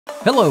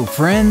Hello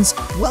friends,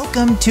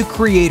 welcome to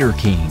Creator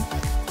King.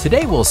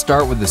 Today we'll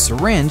start with a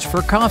syringe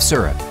for cough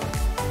syrup.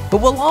 But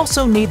we'll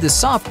also need the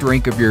soft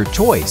drink of your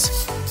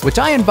choice, which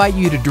I invite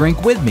you to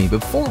drink with me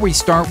before we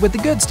start with the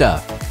good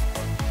stuff.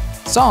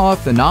 Saw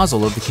off the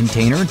nozzle of the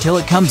container until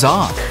it comes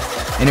off.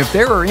 And if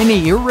there are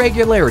any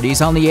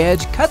irregularities on the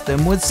edge, cut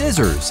them with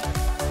scissors.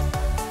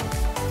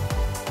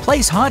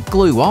 Place hot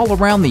glue all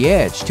around the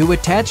edge to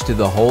attach to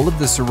the hole of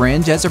the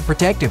syringe as a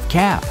protective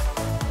cap.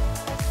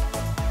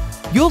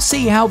 You'll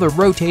see how the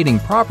rotating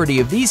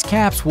property of these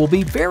caps will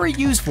be very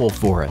useful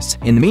for us.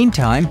 In the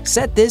meantime,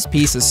 set this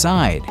piece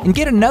aside and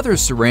get another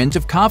syringe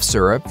of cough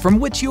syrup from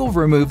which you'll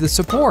remove the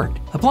support.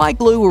 Apply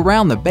glue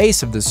around the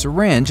base of the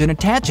syringe and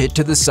attach it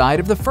to the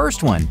side of the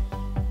first one.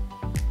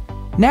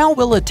 Now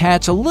we'll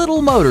attach a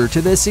little motor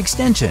to this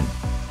extension.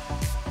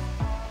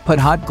 Put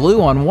hot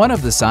glue on one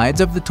of the sides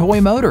of the toy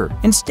motor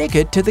and stick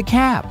it to the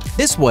cap.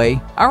 This way,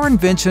 our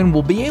invention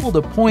will be able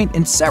to point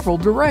in several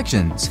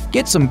directions.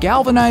 Get some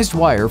galvanized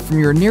wire from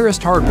your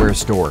nearest hardware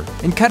store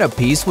and cut a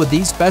piece with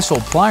these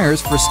special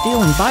pliers for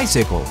stealing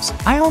bicycles.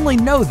 I only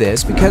know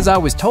this because I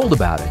was told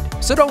about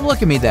it, so don't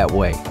look at me that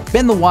way.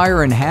 Bend the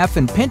wire in half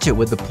and pinch it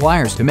with the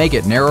pliers to make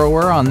it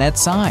narrower on that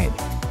side.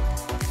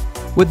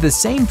 With the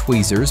same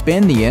tweezers,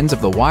 bend the ends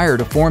of the wire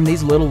to form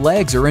these little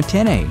legs or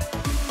antennae.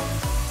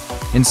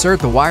 Insert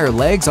the wire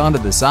legs onto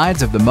the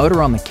sides of the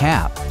motor on the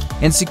cap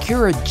and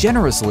secure it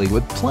generously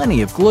with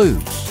plenty of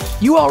glue.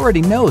 You already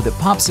know that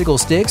popsicle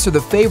sticks are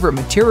the favorite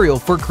material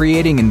for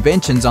creating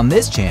inventions on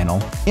this channel.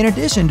 In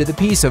addition to the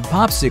piece of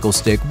popsicle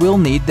stick, we'll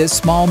need this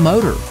small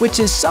motor, which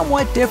is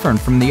somewhat different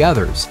from the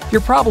others. You're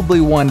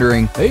probably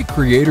wondering, hey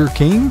Creator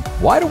King,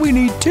 why do we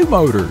need two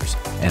motors?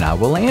 And I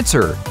will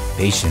answer,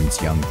 patience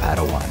young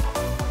Padawan.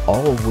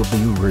 All will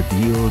be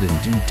revealed in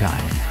due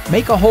time.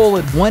 Make a hole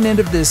at one end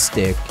of this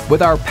stick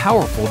with our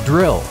powerful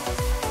drill,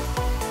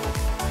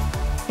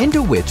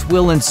 into which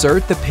we'll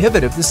insert the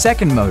pivot of the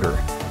second motor.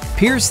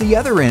 Pierce the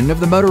other end of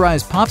the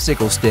motorized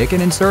popsicle stick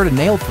and insert a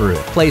nail through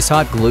it. Place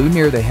hot glue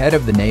near the head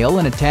of the nail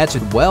and attach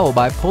it well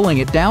by pulling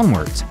it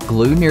downwards.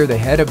 Glue near the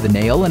head of the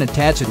nail and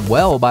attach it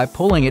well by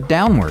pulling it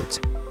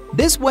downwards.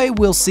 This way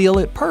we'll seal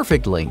it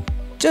perfectly.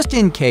 Just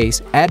in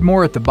case, add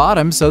more at the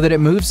bottom so that it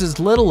moves as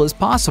little as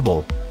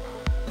possible.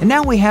 And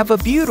now we have a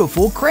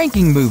beautiful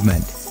cranking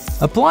movement.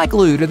 Apply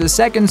glue to the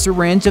second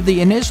syringe of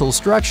the initial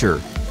structure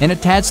and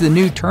attach the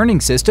new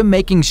turning system,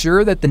 making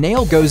sure that the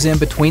nail goes in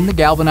between the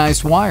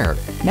galvanized wire.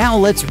 Now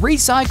let's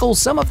recycle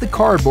some of the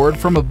cardboard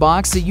from a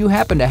box that you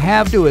happen to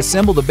have to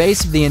assemble the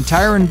base of the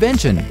entire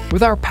invention.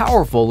 With our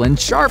powerful and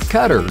sharp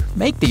cutter,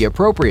 make the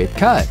appropriate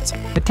cuts.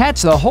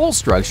 Attach the whole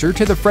structure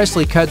to the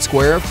freshly cut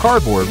square of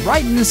cardboard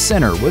right in the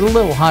center with a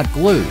little hot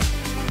glue.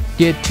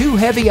 Get two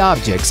heavy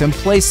objects and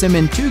place them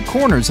in two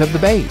corners of the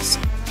base.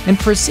 And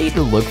proceed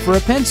to look for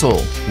a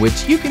pencil,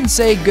 which you can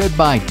say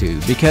goodbye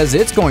to because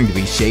it's going to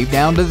be shaved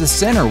down to the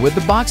center with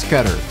the box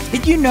cutter.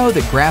 Did you know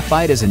that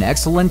graphite is an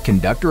excellent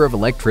conductor of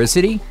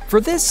electricity? For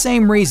this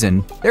same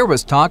reason, there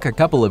was talk a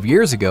couple of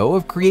years ago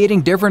of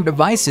creating different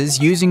devices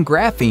using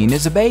graphene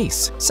as a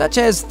base, such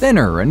as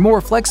thinner and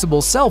more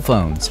flexible cell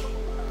phones.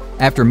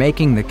 After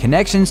making the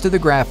connections to the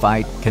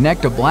graphite,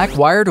 connect a black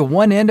wire to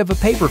one end of a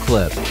paper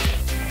clip.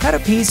 Cut a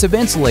piece of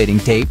insulating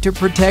tape to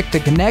protect the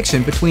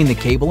connection between the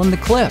cable and the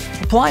clip.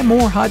 Apply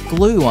more hot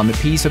glue on the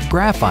piece of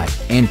graphite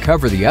and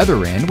cover the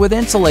other end with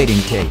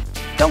insulating tape.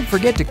 Don't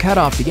forget to cut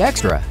off the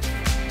extra.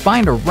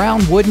 Find a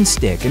round wooden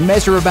stick and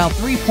measure about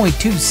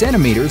 3.2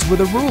 centimeters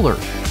with a ruler.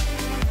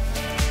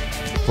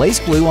 Place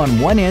glue on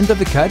one end of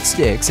the cut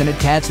sticks and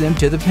attach them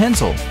to the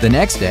pencil. The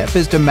next step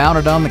is to mount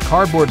it on the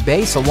cardboard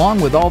base along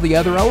with all the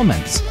other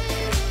elements.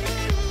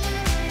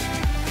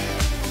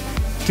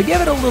 To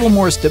give it a little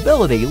more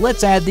stability,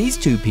 let's add these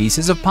two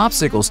pieces of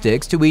popsicle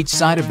sticks to each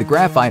side of the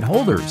graphite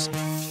holders.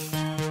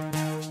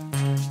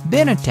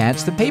 Then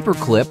attach the paper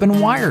clip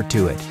and wire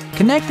to it.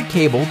 Connect the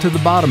cable to the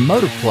bottom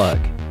motor plug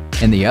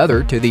and the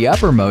other to the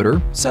upper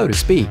motor, so to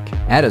speak.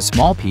 Add a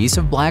small piece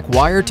of black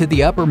wire to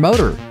the upper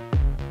motor.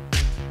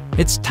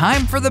 It's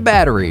time for the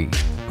battery.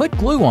 Put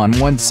glue on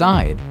one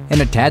side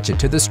and attach it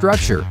to the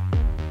structure.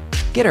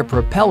 Get a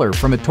propeller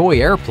from a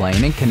toy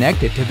airplane and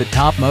connect it to the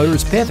top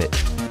motor's pivot.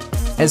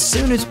 As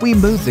soon as we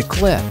move the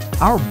clip,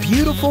 our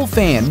beautiful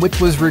fan, which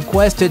was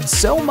requested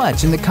so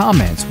much in the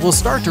comments, will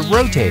start to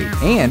rotate,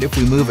 and if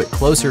we move it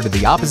closer to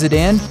the opposite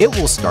end, it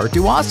will start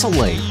to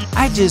oscillate.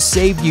 I just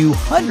saved you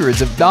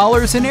hundreds of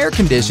dollars in air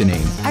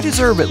conditioning. I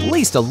deserve at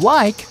least a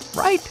like,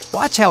 right?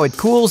 Watch how it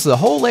cools the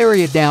whole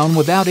area down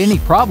without any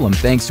problem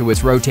thanks to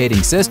its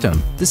rotating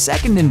system. The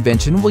second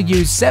invention will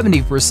use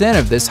 70%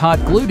 of this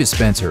hot glue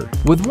dispenser.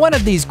 With one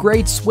of these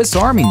great Swiss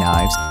Army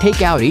knives,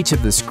 take out each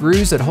of the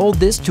screws that hold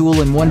this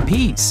tool in one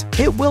piece.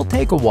 It will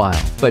take a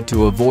while, but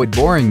to avoid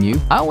boring you,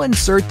 I'll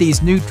insert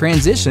these new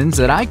transitions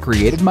that I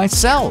created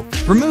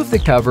myself. Remove the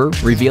cover,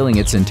 revealing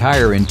its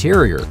entire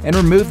interior, and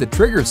remove the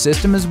trigger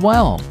system as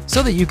well,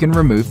 so that you can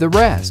remove the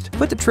rest.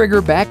 Put the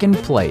trigger back in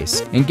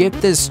place and get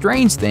this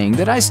strange thing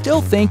that I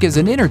still think is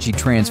an energy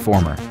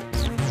transformer.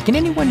 Can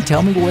anyone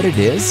tell me what it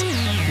is?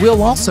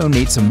 We'll also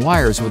need some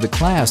wires with a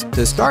clasp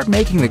to start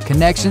making the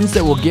connections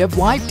that will give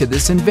life to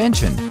this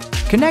invention.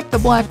 Connect the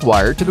black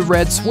wire to the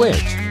red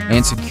switch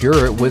and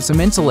secure it with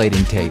some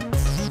insulating tape.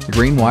 The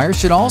green wire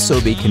should also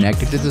be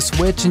connected to the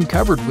switch and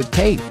covered with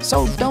tape,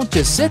 so don't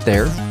just sit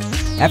there.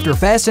 After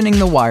fastening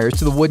the wires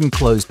to the wooden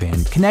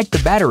clothespin, connect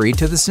the battery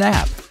to the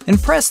snap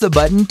and press the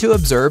button to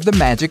observe the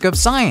magic of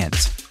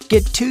science.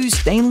 Get 2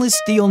 stainless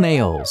steel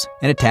nails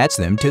and attach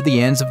them to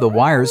the ends of the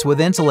wires with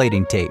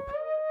insulating tape.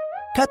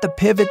 Cut the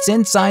pivots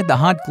inside the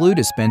hot glue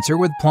dispenser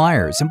with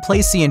pliers and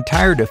place the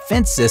entire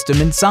defense system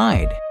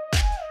inside.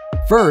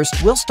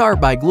 First, we'll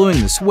start by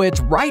gluing the switch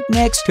right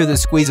next to the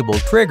squeezable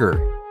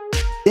trigger.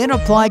 Then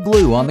apply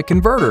glue on the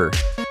converter.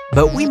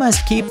 But we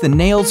must keep the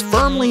nails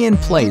firmly in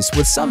place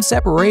with some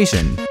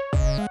separation.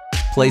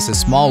 Place a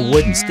small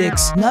wooden stick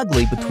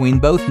snugly between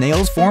both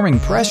nails, forming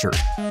pressure.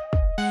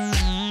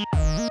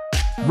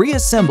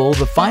 Reassemble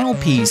the final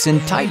piece and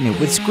tighten it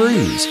with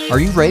screws. Are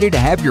you ready to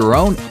have your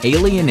own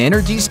alien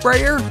energy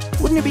sprayer?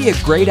 Wouldn't it be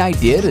a great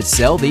idea to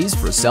sell these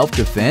for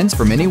self-defense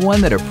from anyone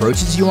that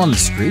approaches you on the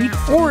street?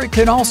 Or it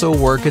could also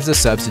work as a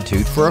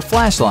substitute for a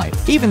flashlight,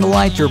 even to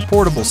light your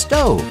portable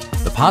stove.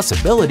 The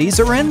possibilities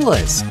are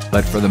endless.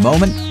 But for the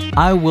moment,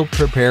 I will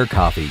prepare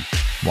coffee.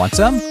 Want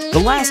some?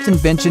 The last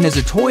invention is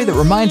a toy that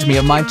reminds me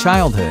of my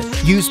childhood.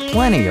 Use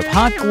plenty of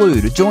hot glue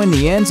to join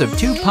the ends of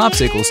 2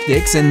 popsicle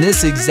sticks in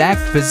this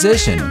exact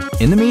position.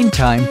 In the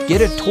meantime,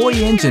 get a toy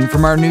engine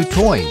from our new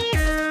toy.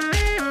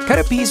 Cut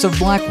a piece of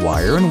black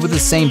wire and with the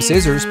same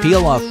scissors,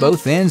 peel off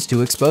both ends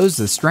to expose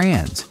the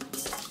strands.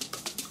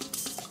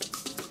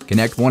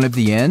 Connect one of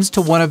the ends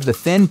to one of the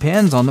thin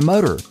pins on the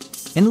motor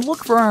and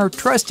look for our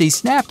trusty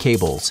snap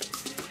cables.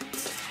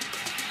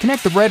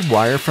 Connect the red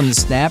wire from the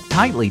snap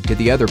tightly to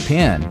the other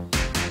pin.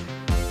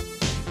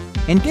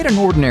 And get an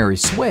ordinary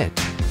switch.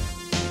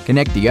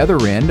 Connect the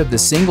other end of the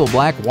single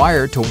black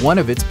wire to one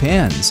of its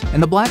pins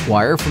and the black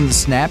wire from the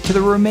snap to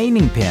the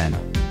remaining pin.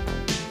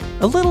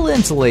 A little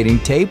insulating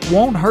tape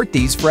won't hurt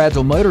these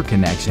fragile motor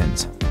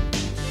connections.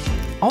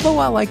 Although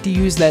I like to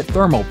use that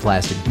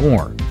thermoplastic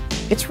more,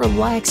 it's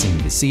relaxing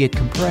to see it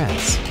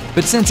compress.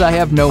 But since I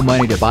have no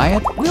money to buy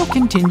it, we'll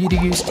continue to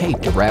use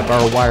tape to wrap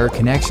our wire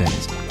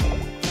connections.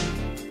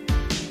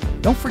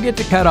 Don't forget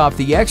to cut off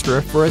the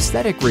extra for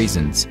aesthetic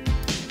reasons.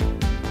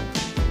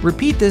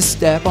 Repeat this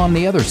step on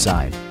the other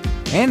side,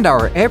 and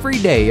our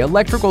everyday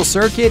electrical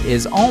circuit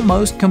is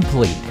almost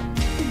complete.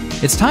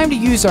 It's time to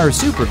use our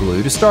super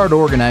glue to start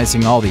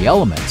organizing all the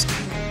elements.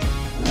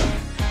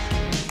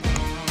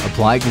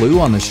 Apply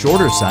glue on the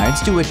shorter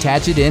sides to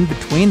attach it in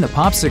between the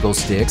popsicle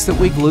sticks that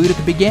we glued at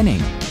the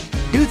beginning.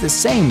 Do the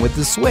same with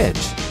the switch,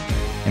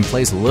 and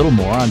place a little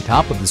more on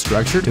top of the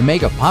structure to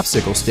make a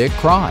popsicle stick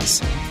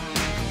cross.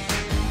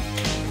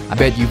 I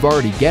bet you've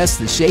already guessed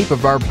the shape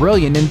of our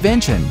brilliant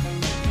invention.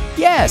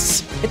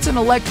 Yes, it's an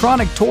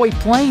electronic toy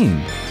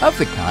plane, of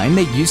the kind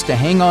that used to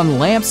hang on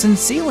lamps and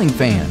ceiling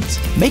fans.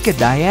 Make a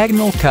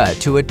diagonal cut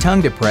to a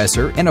tongue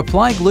depressor and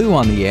apply glue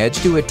on the edge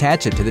to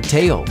attach it to the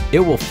tail.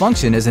 It will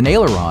function as an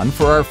aileron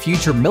for our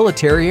future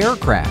military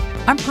aircraft.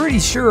 I'm pretty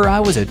sure I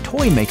was a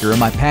toy maker in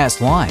my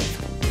past life.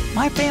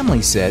 My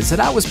family says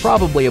that I was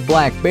probably a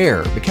black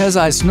bear because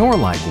I snore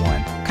like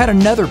one. Cut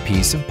another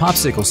piece of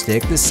popsicle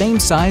stick the same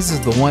size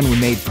as the one we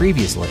made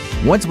previously.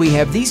 Once we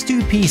have these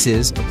 2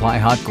 pieces, apply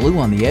hot glue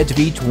on the edge of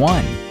each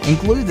one and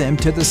glue them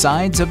to the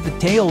sides of the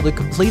tail to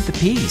complete the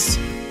piece.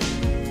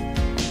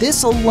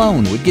 This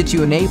alone would get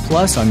you an A+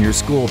 on your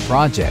school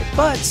project,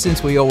 but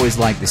since we always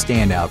like to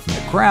stand out from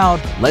the crowd,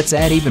 let's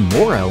add even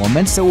more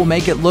elements that will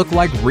make it look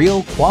like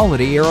real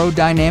quality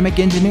aerodynamic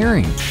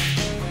engineering.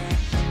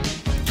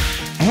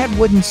 Add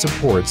wooden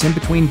supports in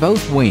between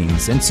both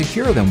wings and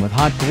secure them with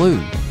hot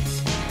glue.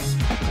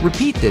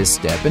 Repeat this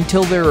step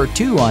until there are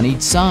 2 on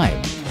each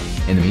side.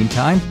 In the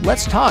meantime,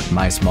 let's talk,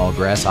 my small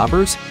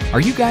grasshoppers. Are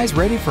you guys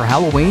ready for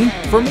Halloween?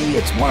 For me,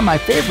 it's one of my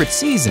favorite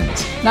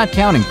seasons, not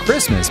counting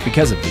Christmas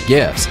because of the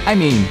gifts. I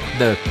mean,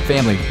 the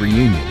family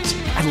reunions.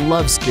 I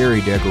love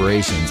scary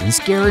decorations and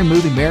scary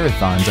movie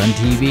marathons on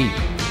TV.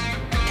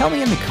 Tell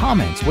me in the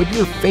comments what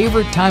your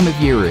favorite time of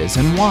year is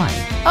and why.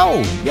 Oh,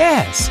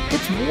 yes,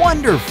 it's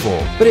wonderful,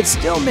 but it's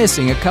still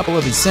missing a couple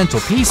of essential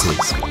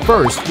pieces.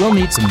 First, we'll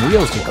need some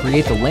wheels to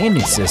create the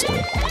landing system.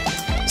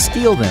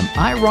 Steal them,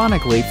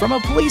 ironically, from a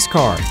police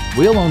car.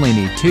 We'll only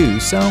need 2,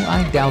 so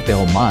I doubt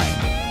they'll mind.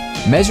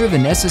 Measure the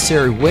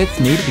necessary width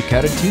needed to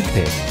cut a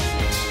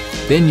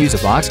toothpick. Then use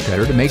a box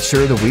cutter to make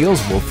sure the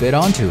wheels will fit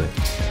onto it.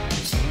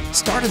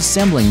 Start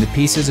assembling the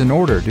pieces in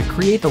order to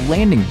create the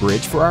landing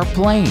bridge for our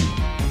plane.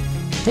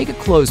 Take a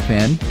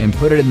clothespin and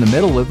put it in the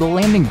middle of the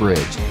landing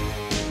bridge.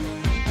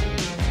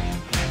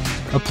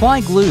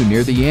 Apply glue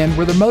near the end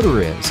where the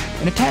motor is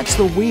and attach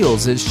the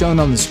wheels as shown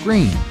on the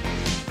screen.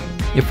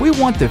 If we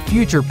want the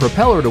future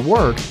propeller to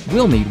work,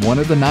 we'll need one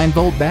of the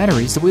 9-volt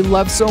batteries that we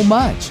love so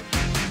much.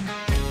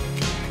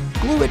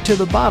 Glue it to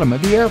the bottom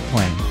of the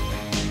airplane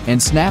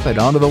and snap it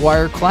onto the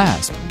wire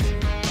clasp.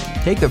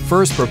 Take the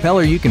first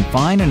propeller you can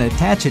find and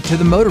attach it to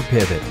the motor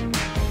pivot.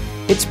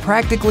 It's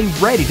practically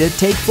ready to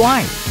take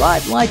flight.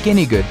 But like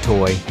any good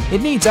toy,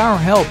 it needs our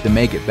help to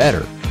make it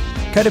better.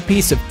 Cut a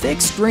piece of thick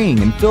string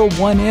and fill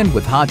one end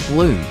with hot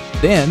glue.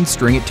 Then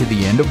string it to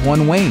the end of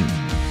one wing.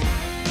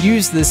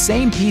 Use the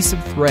same piece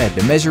of thread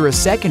to measure a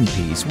second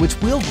piece, which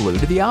we'll glue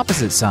to the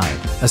opposite side.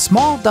 A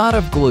small dot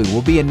of glue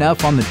will be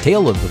enough on the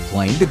tail of the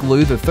plane to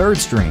glue the third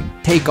string.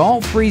 Take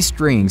all 3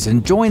 strings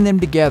and join them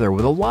together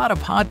with a lot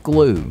of hot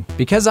glue,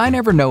 because I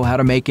never know how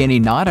to make any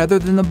knot other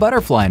than the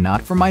butterfly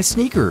knot for my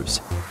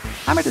sneakers.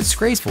 I'm a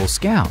disgraceful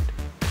scout.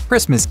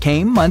 Christmas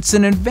came months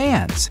in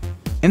advance.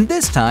 And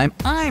this time,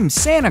 I'm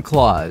Santa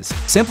Claus.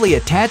 Simply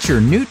attach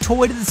your new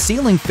toy to the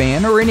ceiling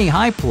fan or any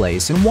high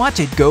place and watch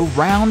it go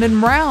round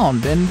and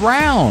round and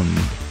round.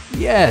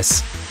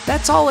 Yes,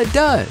 that's all it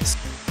does.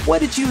 What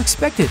did you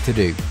expect it to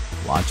do?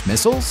 Launch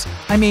missiles?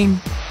 I mean,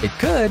 it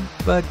could,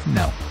 but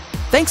no.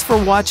 Thanks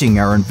for watching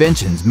our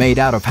inventions made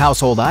out of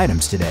household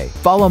items today.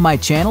 Follow my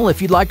channel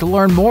if you'd like to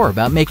learn more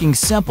about making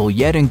simple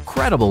yet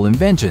incredible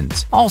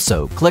inventions.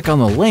 Also, click on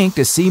the link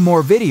to see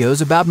more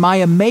videos about my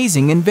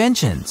amazing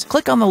inventions.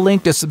 Click on the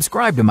link to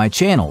subscribe to my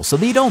channel so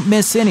that you don't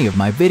miss any of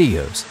my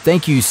videos.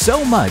 Thank you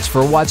so much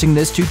for watching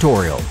this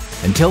tutorial.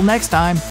 Until next time.